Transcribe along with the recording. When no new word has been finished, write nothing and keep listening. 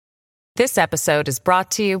This episode is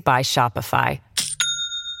brought to you by Shopify.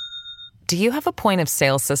 Do you have a point of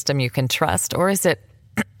sale system you can trust, or is it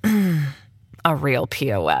a real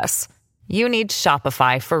POS? You need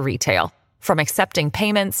Shopify for retail. From accepting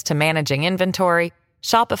payments to managing inventory,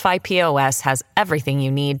 Shopify POS has everything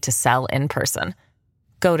you need to sell in person.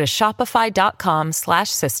 Go to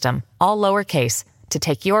shopify.com/system, all lowercase, to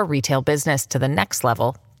take your retail business to the next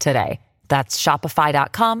level today. That's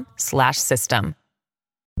shopify.com/system.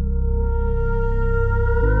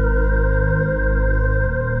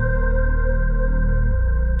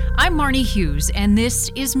 I'm Marnie Hughes, and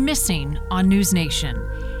this is Missing on News Nation.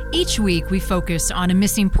 Each week, we focus on a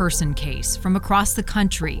missing person case from across the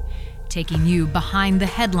country, taking you behind the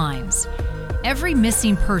headlines. Every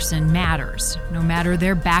missing person matters, no matter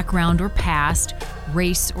their background or past,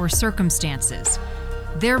 race or circumstances.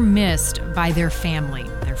 They're missed by their family,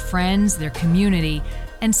 their friends, their community,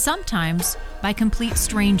 and sometimes by complete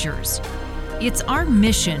strangers. It's our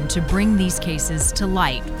mission to bring these cases to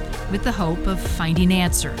light with the hope of finding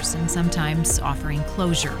answers and sometimes offering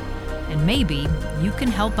closure. And maybe you can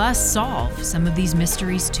help us solve some of these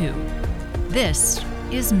mysteries too. This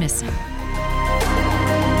is Missing.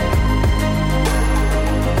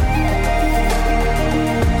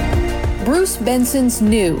 Bruce Benson's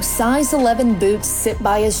new size 11 boots sit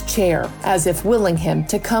by his chair as if willing him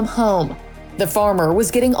to come home. The farmer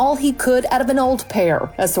was getting all he could out of an old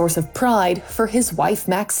pair, a source of pride for his wife,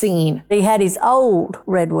 Maxine. He had his old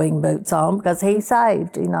Red Wing boots on because he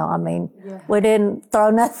saved, We didn't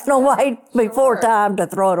throw nothing away before time to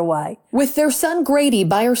throw it away. With their son Grady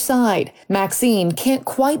by her side, Maxine can't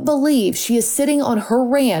quite believe she is sitting on her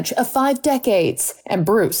ranch of 5 decades, and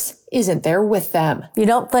Bruce isn't there with them. You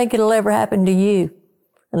don't think it'll ever happen to you,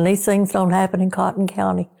 and these things don't happen in Cotton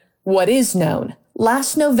County. What is known?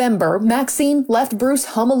 Last November, Maxine left Bruce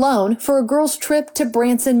home alone for a girls' trip to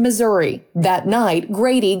Branson, Missouri. That night,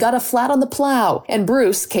 Grady got a flat on the plow, and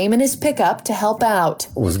Bruce came in his pickup to help out.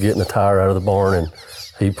 I was getting a tire out of the barn, and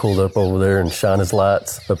he pulled up over there and shined his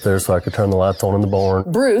lights up there so I could turn the lights on in the barn.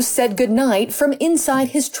 Bruce said goodnight from inside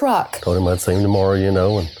his truck. Told him I'd see him tomorrow,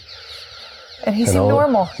 And he seemed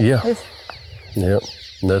normal. Yeah. Yep.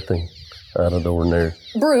 Nothing out of the ordinary.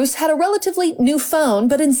 Bruce had a relatively new phone,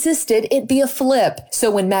 but insisted it be a flip. So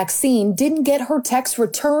when Maxine didn't get her text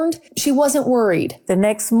returned, she wasn't worried. The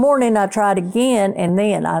next morning I tried again, and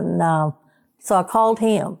then so I called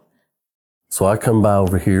him. So I come by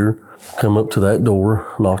over here, come up to that door,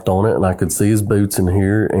 knocked on it, and I could see his boots in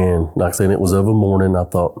here. And like I said, it was of a morning. I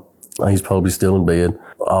thought, he's probably still in bed.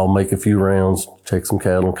 I'll make a few rounds, check some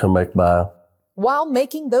cattle, and come back by. While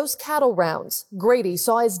making those cattle rounds, Grady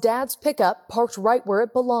saw his dad's pickup parked right where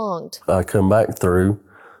it belonged. I come back through,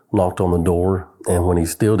 knocked on the door, and when he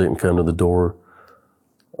still didn't come to the door,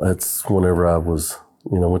 that's whenever I was,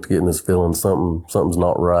 went to getting this feeling something's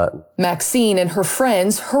not right. Maxine and her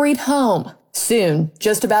friends hurried home. Soon,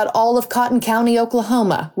 just about all of Cotton County,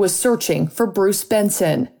 Oklahoma, was searching for Bruce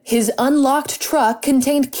Benson. His unlocked truck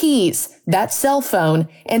contained keys, that cell phone,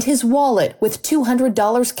 and his wallet with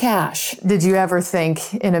 $200 cash. Did you ever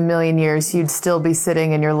think in a million years you'd still be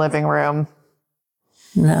sitting in your living room?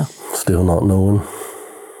 No. Still not knowing.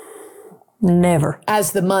 Never.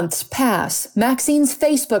 As the months pass, Maxine's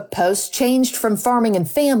Facebook posts changed from farming and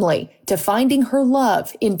family to finding her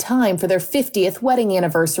love in time for their 50th wedding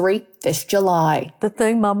anniversary this July. The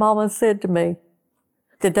thing my mama said to me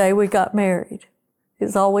the day we got married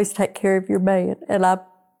is always take care of your man. And I've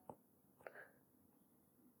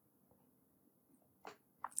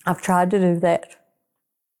tried to do that.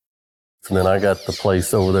 And then I got the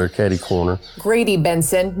place over there, Caddy Corner. Grady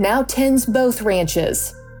Benson now tends both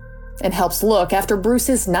ranches and helps look after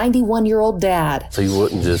Bruce's 91-year-old dad. So he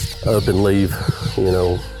wouldn't just up and leave,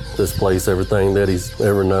 this place, everything that he's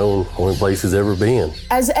ever known, only place he's ever been.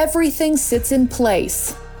 As everything sits in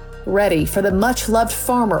place, ready for the much-loved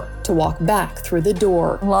farmer to walk back through the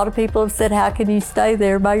door. A lot of people have said, how can you stay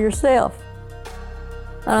there by yourself?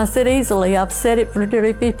 And I said, easily. I've said it for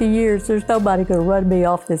nearly 50 years. There's nobody going to run me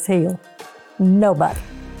off this hill. Nobody.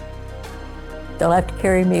 They'll have to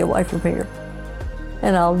carry me away from here.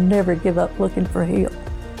 And I'll never give up looking for him.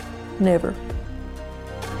 Never.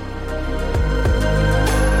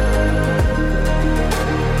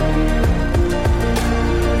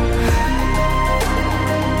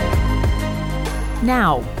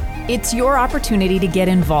 Now, it's your opportunity to get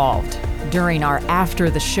involved. During our After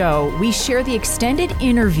the Show, we share the extended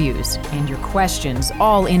interviews and your questions,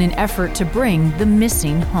 all in an effort to bring the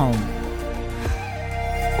missing home.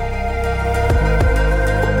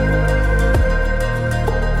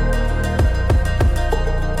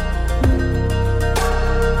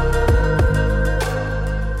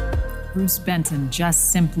 Bruce Benson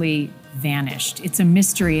just simply vanished. It's a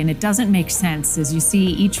mystery, and it doesn't make sense as you see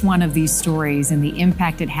each one of these stories and the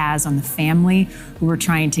impact it has on the family who are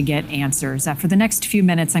trying to get answers. For the next few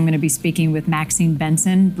minutes, I'm going to be speaking with Maxine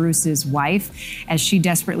Benson, Bruce's wife, as she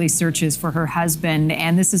desperately searches for her husband.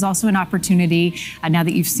 And this is also an opportunity, now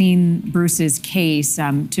that you've seen Bruce's case,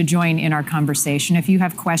 to join in our conversation. If you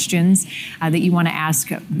have questions that you want to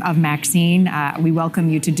ask of Maxine, we welcome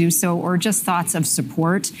you to do so, or just thoughts of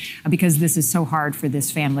support, because this is so hard for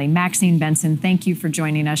this family. Maxine Benson, thank you for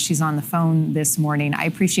joining us. She's on the phone this morning. I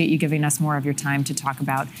appreciate you giving us more of your time to talk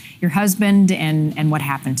about your husband and what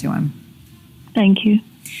happened to him. Thank you.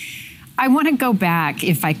 I want to go back,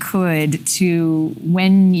 if I could, to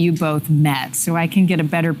when you both met so I can get a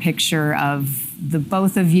better picture of the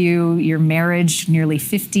both of you, your marriage, nearly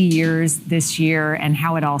 50 years this year, and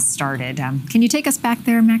how it all started. Can you take us back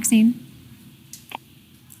there, Maxine?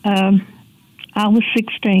 I was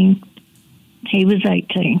 16. He was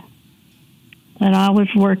 18. And I was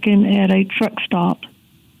working at a truck stop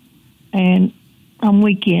and on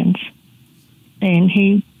weekends. And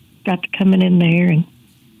he got to coming in there and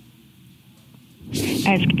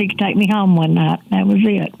asked if he could take me home one night. That was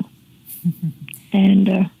it.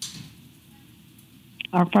 And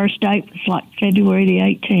our first date was like February the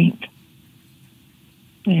 18th.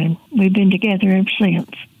 And we've been together ever since.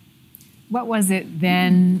 What was it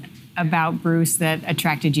then about Bruce that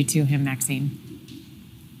attracted you to him, Maxine?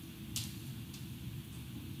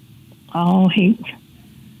 Oh, he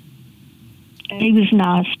was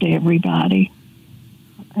nice to everybody.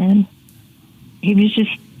 And he was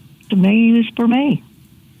just, to me, he was for me.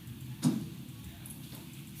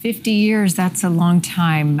 50 years, that's a long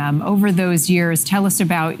time. Over those years, tell us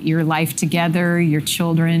about your life together, your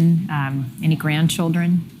children, any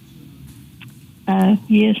grandchildren?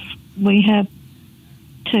 Yes, we have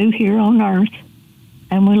 2 here on Earth,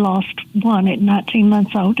 and we lost one at 19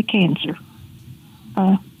 months old to cancer.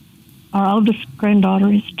 Our oldest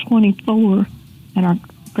granddaughter is 24, and our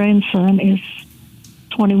grandson is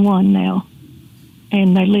 21 now.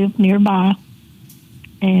 And they live nearby,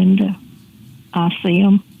 and I see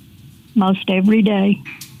them most every day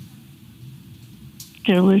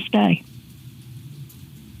till this day.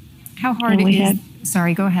 How hard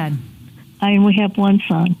sorry, go ahead. And we have one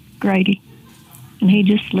son, Grady, and he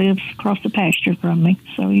just lives across the pasture from me,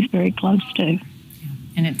 so he's very close too.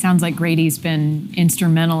 And it sounds like Grady's been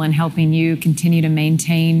instrumental in helping you continue to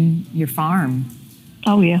maintain your farm.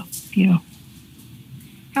 Oh, yeah.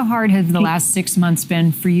 How hard have the last 6 months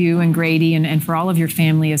been for you and Grady and for all of your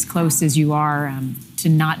family, as close as you are, to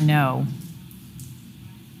not know?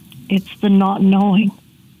 It's the not knowing.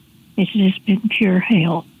 It's just been pure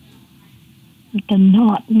hell. The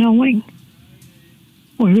not knowing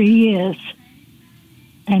where he is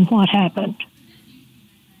and what happened.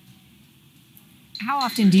 How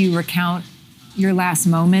often do you recount your last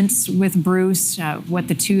moments with Bruce, what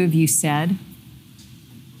the two of you said?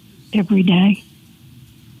 Every day.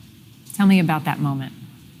 Tell me about that moment.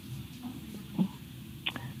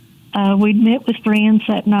 We'd met with friends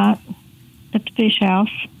that night at the fish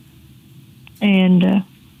house. And,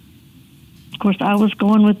 of course, I was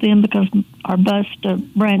going with them because our bus to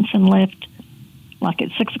Branson left like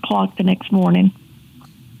at 6 o'clock the next morning.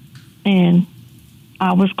 And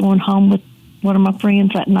I was going home with one of my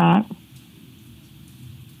friends that night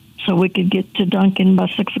so we could get to Duncan by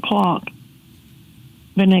 6 o'clock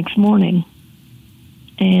the next morning.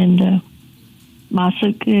 And my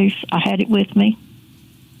suitcase, I had it with me.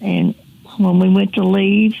 And when we went to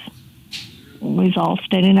leave, we was all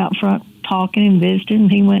standing out front talking and visiting.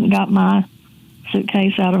 He went and got my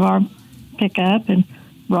suitcase out of our pickup and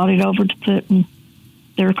brought it over to put in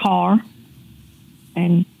their car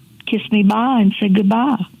and kissed me bye and said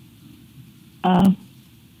goodbye.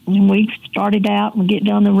 And we started out and get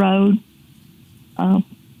down the road.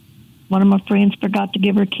 One of my friends forgot to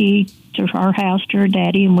give her key to our house to her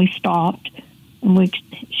daddy, and we stopped. And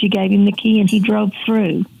she gave him the key, and he drove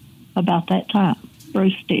through about that time.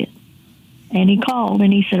 Bruce did. And he called,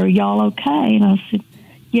 and he said, "Are y'all okay?" And I said,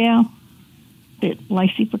 "Yeah." That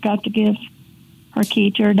Lacey forgot to give her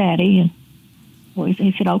key to her daddy. And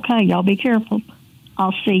he said, "Okay, y'all be careful.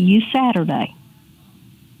 I'll see you Saturday."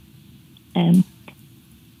 And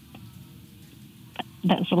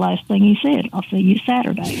that's the last thing he said. "I'll see you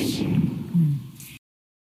Saturday."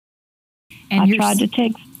 And I tried to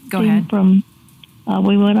text him from,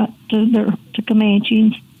 we went up to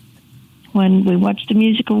Comanche. When we watched the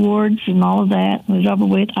music awards and all of that was over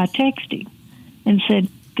with, I texted him and said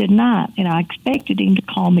good night. And I expected him to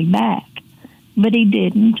call me back, but he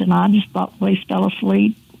didn't. And I just thought, well, he fell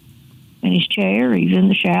asleep in his chair. He's in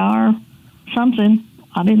the shower, something.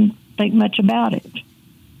 I didn't think much about it.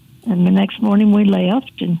 And the next morning we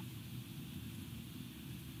left and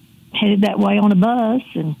headed that way on a bus,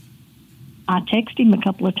 and I texted him a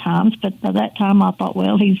couple of times, but by that time I thought,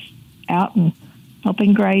 well, he's out and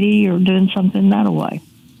helping Grady or doing something that way.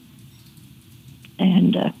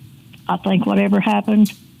 And I think whatever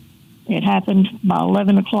happened, it happened by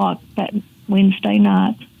 11 o'clock that Wednesday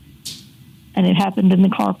night, and it happened in the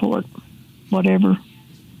carport. Whatever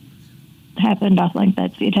happened, I think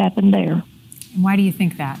it happened there. And why do you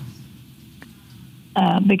think that?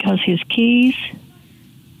 Because his keys,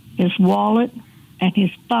 his wallet, and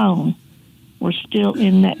his phone were still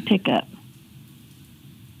in that pickup.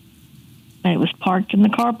 And it was parked in the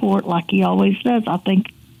carport like he always does. I think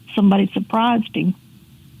somebody surprised him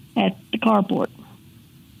at the carport.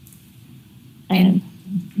 And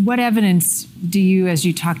what evidence do you, as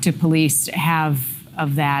you talk to police, have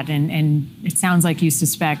of that? And it sounds like you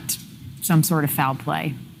suspect some sort of foul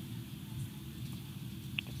play.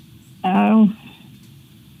 They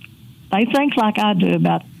think like I do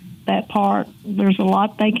about that part. There's a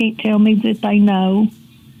lot they can't tell me that they know.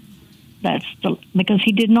 Because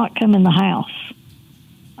he did not come in the house.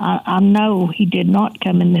 I know he did not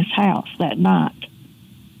come in this house that night.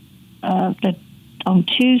 That on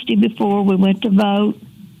Tuesday before we went to vote,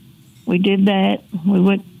 we did that.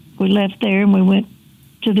 We left there and we went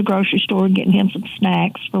to the grocery store getting him some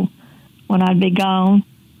snacks for when I'd be gone,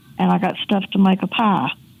 and I got stuff to make a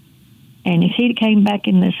pie. And if he'd came back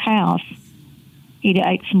in this house, he'd have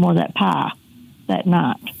ate some more of that pie that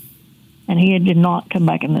night. And he did not come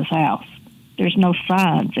back in this house. There's no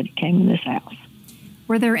signs that he came in this house.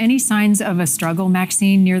 Were there any signs of a struggle,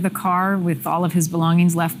 Maxine, near the car with all of his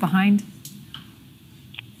belongings left behind?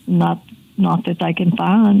 Not that they can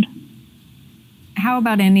find. How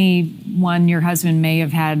about anyone your husband may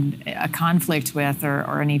have had a conflict with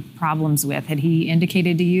or any problems with? Had he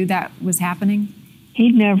indicated to you that was happening?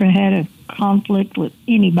 He never had a conflict with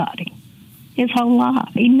anybody his whole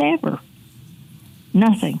life. He never.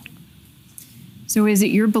 Nothing. So is it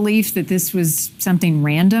your belief that this was something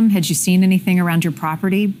random? Had you seen anything around your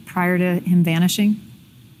property prior to him vanishing?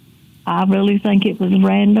 I really think it was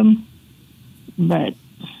random, but,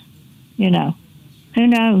 who knows?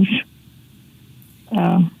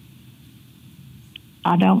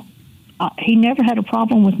 He never had a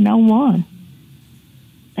problem with no one.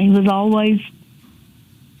 He was always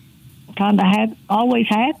always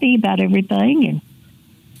happy about everything, and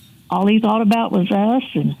all he thought about was us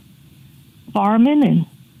and farming and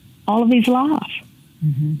all of his life.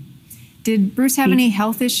 Mm-hmm. Did Bruce have any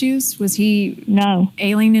health issues? Was he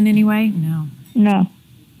ailing in any way? No.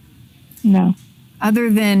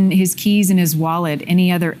 Other than his keys and his wallet,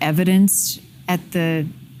 any other evidence at the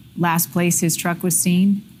last place his truck was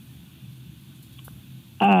seen?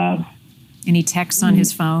 Any texts on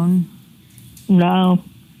his phone? No.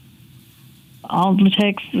 All the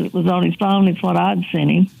texts that was on his phone is what I'd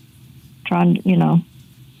sent him. Trying to,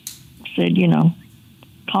 said,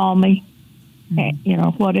 call me,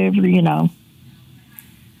 whatever,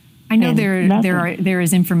 I know there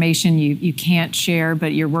is information you can't share,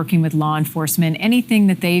 but you're working with law enforcement. Anything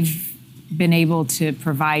that they've been able to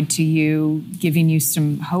provide to you, giving you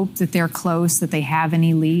some hope that they're close, that they have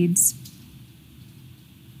any leads?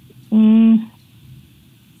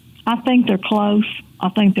 I think they're close. I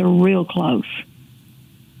think they're real close.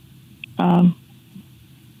 And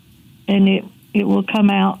it will come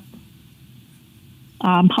out,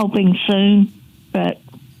 I'm hoping soon, but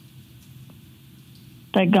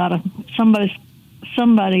they gotta,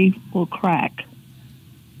 somebody will crack.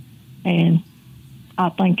 And I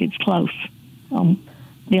think it's close on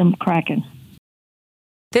them cracking.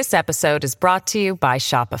 This episode is brought to you by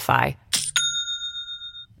Shopify.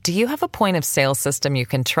 Do you have a point of sale system you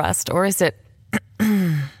can trust, or is it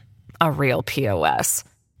a real POS?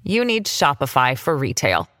 You need Shopify for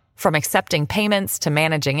retail. From accepting payments to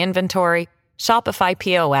managing inventory, Shopify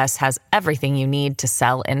POS has everything you need to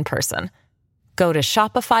sell in person. Go to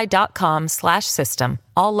shopify.com/system,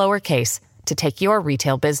 all lowercase, to take your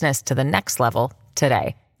retail business to the next level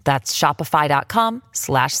today. That's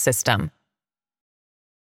shopify.com/system.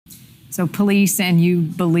 So police and you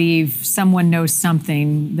believe someone knows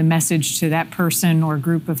something. The message to that person or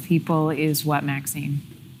group of people is what, Maxine?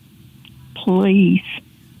 Please,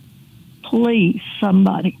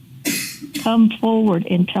 somebody, come forward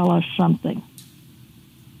and tell us something.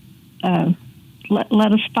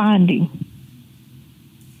 Let us find him.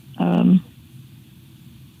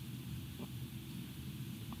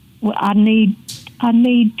 I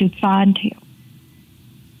need to find him.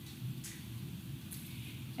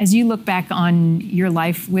 As you look back on your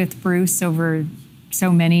life with Bruce over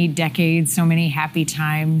so many decades, so many happy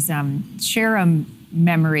times. Share a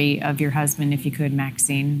memory of your husband, if you could,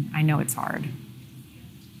 Maxine. I know it's hard.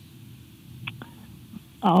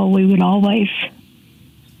 Oh, we would always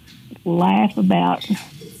laugh about.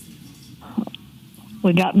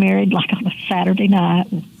 We got married like on a Saturday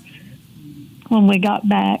night. And when we got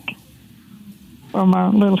back from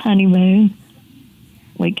our little honeymoon,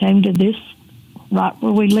 we came to this, right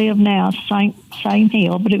where we live now, same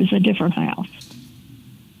hill, but it was a different house.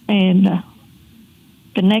 And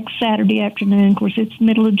the next Saturday afternoon, of course, it's the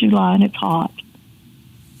middle of July and it's hot.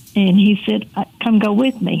 And he said, come go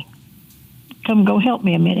with me. Come go help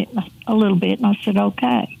me a little bit. And I said,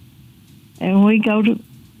 okay. And we go to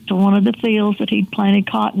one of the fields that he'd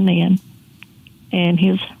planted cotton in. And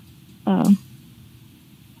his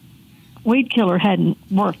weed killer hadn't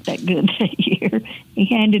worked that good that year. He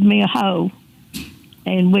handed me a hoe.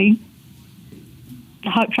 And we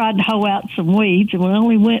tried to hoe out some weeds. And we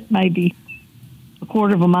only went maybe a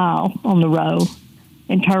quarter of a mile on the row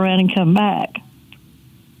and turn around and come back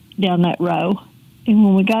down that row. And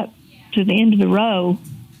when we got to the end of the row,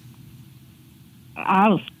 I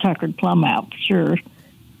was tuckered plumb out for sure.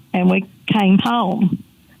 And we came home,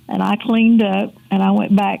 and I cleaned up, and I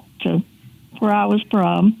went back to where I was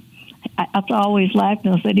from. I always laughed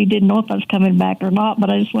and I said he didn't know if I was coming back or not, but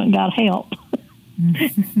I just went and got help.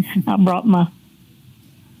 I brought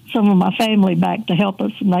some of my family back to help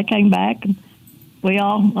us, and they came back, and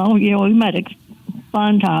we made a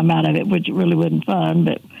fun time out of it, which really wasn't fun,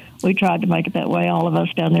 but we tried to make it that way, all of us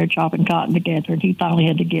down there chopping cotton together, and he finally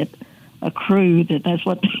had to get a crew that's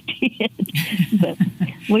what they did. But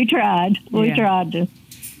we tried. We tried to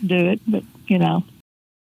do it, but,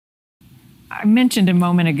 I mentioned a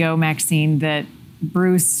moment ago, Maxine, that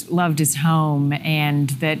Bruce loved his home and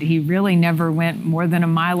that he really never went more than a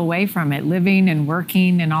mile away from it, living and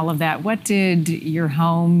working and all of that. What did your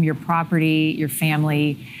home, your property, your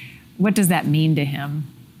family, what does that mean to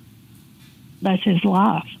him? That's his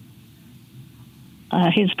life.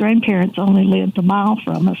 His grandparents only lived a mile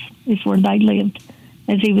from us. It's where they lived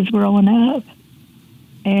as he was growing up.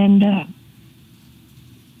 And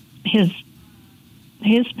his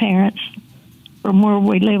parents, from where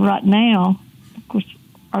we live right now, of course,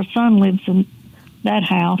 our son lives in that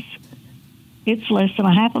house. It's less than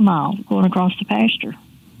a half a mile going across the pasture.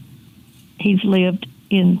 He's lived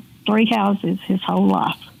in 3 houses his whole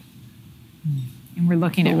life. And we're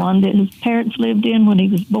looking at the one that his parents lived in when he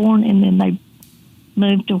was born, and then they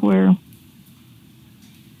moved to where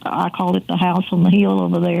I call it the house on the hill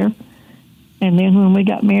over there. And then when we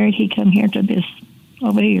got married, he come here to this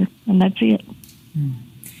over here, and that's it.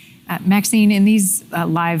 Maxine, in these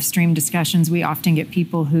live stream discussions, we often get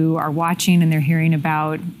people who are watching and they're hearing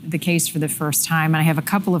about the case for the first time. And I have a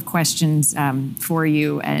couple of questions for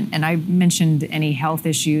you. And I mentioned any health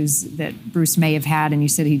issues that Bruce may have had, and you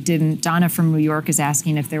said he didn't. Donna from New York is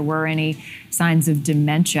asking if there were any signs of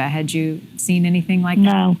dementia. Had you seen anything like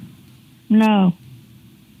that? No,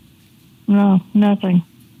 nothing.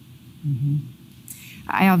 Mm-hmm.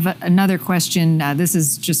 I have another question. This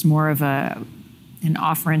is just more of an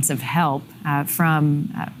offerance of help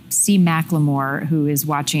from C. McLemore, who is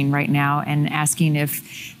watching right now and asking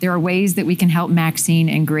if there are ways that we can help Maxine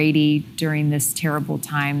and Grady during this terrible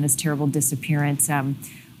time, this terrible disappearance.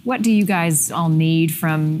 What do you guys all need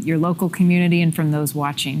from your local community and from those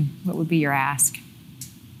watching? What would be your ask?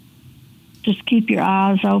 Just keep your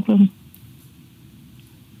eyes open.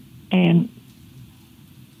 And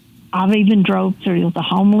I've even drove through the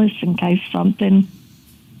homeless in case something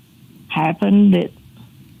happened that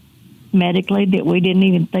medically that we didn't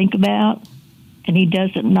even think about, and he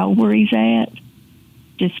doesn't know where he's at.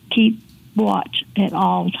 Just keep watch at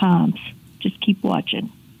all times. Just keep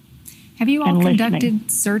watching. Have you all conducted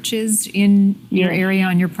searches in your area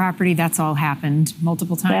on your property? That's all happened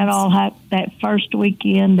multiple times? That all happened. That first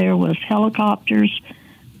weekend there was helicopters,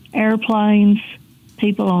 airplanes,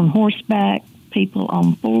 people on horseback, people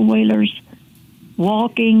on four-wheelers,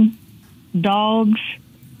 walking, dogs,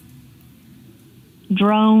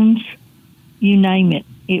 drones, you name it,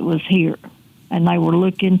 it was here. And they were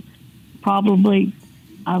looking probably,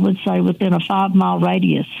 I would say, within a 5-mile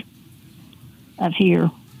radius of here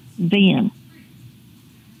then.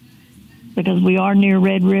 Because we are near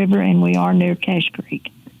Red River and we are near Cache Creek.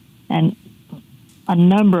 And a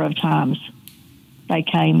number of times they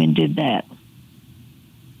came and did that.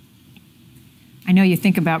 I know you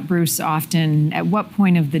think about Bruce often. At what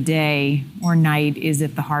point of the day or night is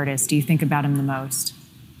it the hardest? Do you think about him the most?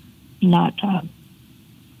 Nighttime.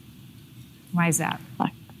 Why is that?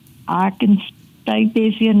 I can stay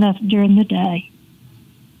busy enough during the day,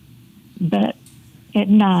 but at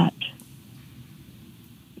night,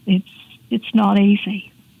 it's not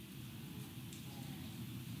easy.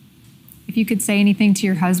 If you could say anything to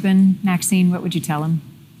your husband, Maxine, what would you tell him?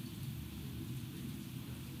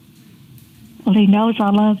 Well, he knows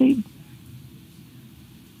I love him.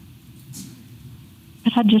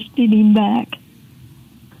 But I just need him back.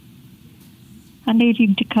 I need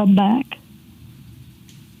him to come back.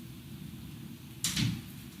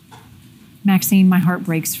 Maxine, my heart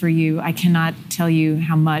breaks for you. I cannot tell you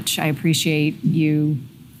how much I appreciate you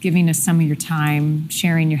giving us some of your time,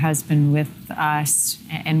 sharing your husband with us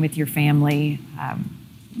and with your family.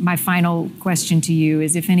 My final question to you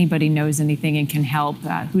is, if anybody knows anything and can help,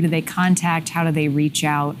 who do they contact? How do they reach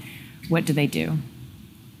out? What do they do?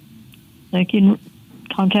 They can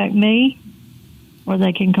contact me, or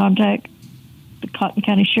they can contact the Cotton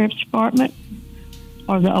County Sheriff's Department,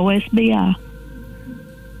 or the OSBI,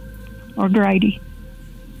 or Grady.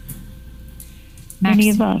 Any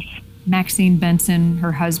of us. Maxine Benson,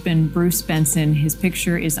 her husband, Bruce Benson, his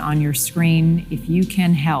picture is on your screen. If you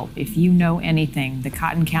can help, if you know anything, the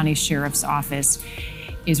Cotton County Sheriff's Office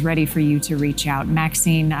is ready for you to reach out.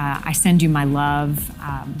 Maxine, I send you my love,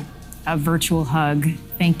 a virtual hug.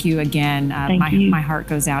 Thank you again. Thank you. My heart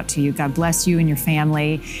goes out to you. God bless you and your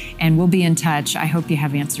family, and we'll be in touch. I hope you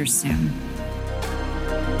have answers soon.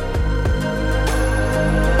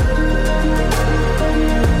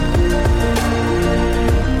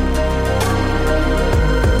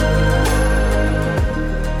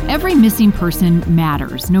 Every missing person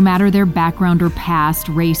matters, no matter their background or past,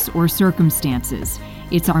 race, or circumstances.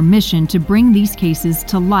 It's our mission to bring these cases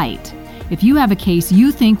to light. If you have a case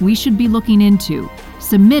you think we should be looking into,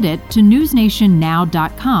 submit it to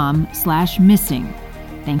newsnationnow.com/missing.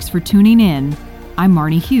 Thanks for tuning in. I'm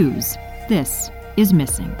Marnie Hughes. This is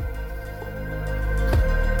Missing.